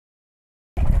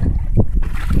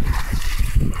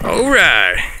All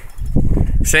right.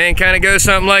 Saying kind of goes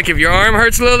something like, if your arm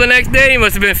hurts a little the next day, you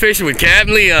must have been fishing with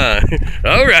Captain Leon.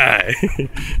 All right.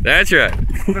 That's right.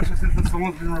 Especially since this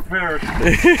one's been repaired.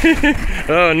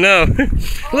 Oh no.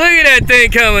 Look at that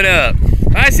thing coming up.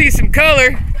 I see some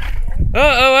color.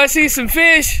 Uh-oh, I see some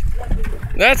fish.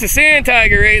 That's a sand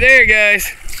tiger right there,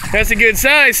 guys. That's a good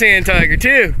size sand tiger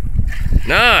too.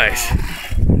 Nice.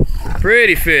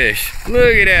 Pretty fish.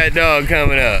 Look at that dog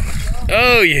coming up.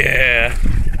 Oh yeah.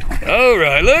 All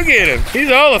right, look at him.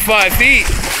 He's all of 5 feet.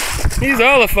 He's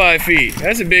all of 5 feet.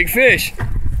 That's a big fish.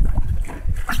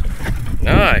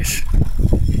 Nice.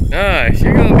 Nice.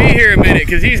 You're gonna be here a minute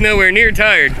because he's nowhere near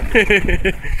tired.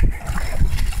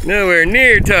 Nowhere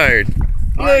near tired.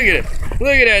 Look at it.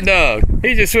 Look at that dog.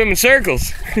 He's just swimming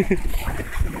circles. Yeah,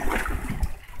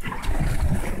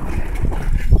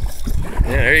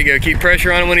 there you go. Keep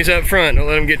pressure on him when he's up front. Don't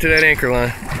let him get to that anchor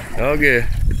line. All good.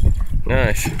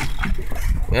 Nice.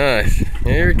 Nice.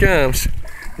 Here he comes.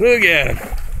 Look at him.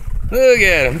 Look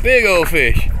at him. Big old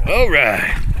fish. All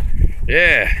right.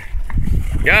 Yeah.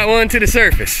 Got one to the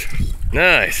surface.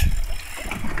 Nice.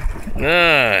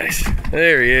 Nice.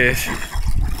 There he is.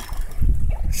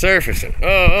 Surfacing.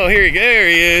 Oh, here he goes. There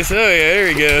he is. Oh yeah, there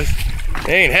he goes.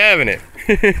 Ain't having it.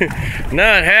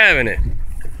 Not having it.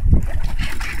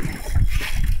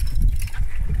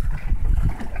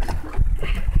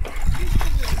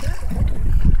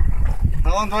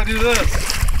 How long do I do this?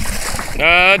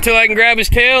 Until I can grab his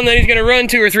tail, and then he's gonna run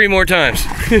 2 or 3 more times.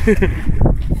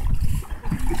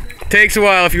 Takes a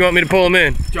while if you want me to pull him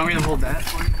in. Do you want me to hold that?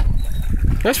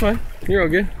 That's fine. You're all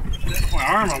good. It's my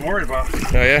arm I'm worried about.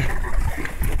 Oh yeah?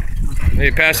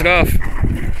 Hey, pass it off.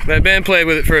 Let Ben play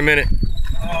with it for a minute.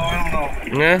 Oh, I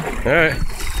don't know. Yeah? Alright.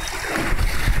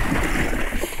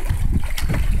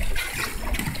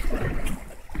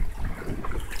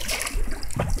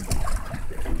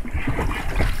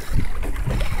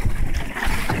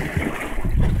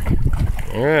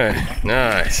 Alright,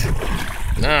 nice.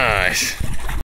 Nice.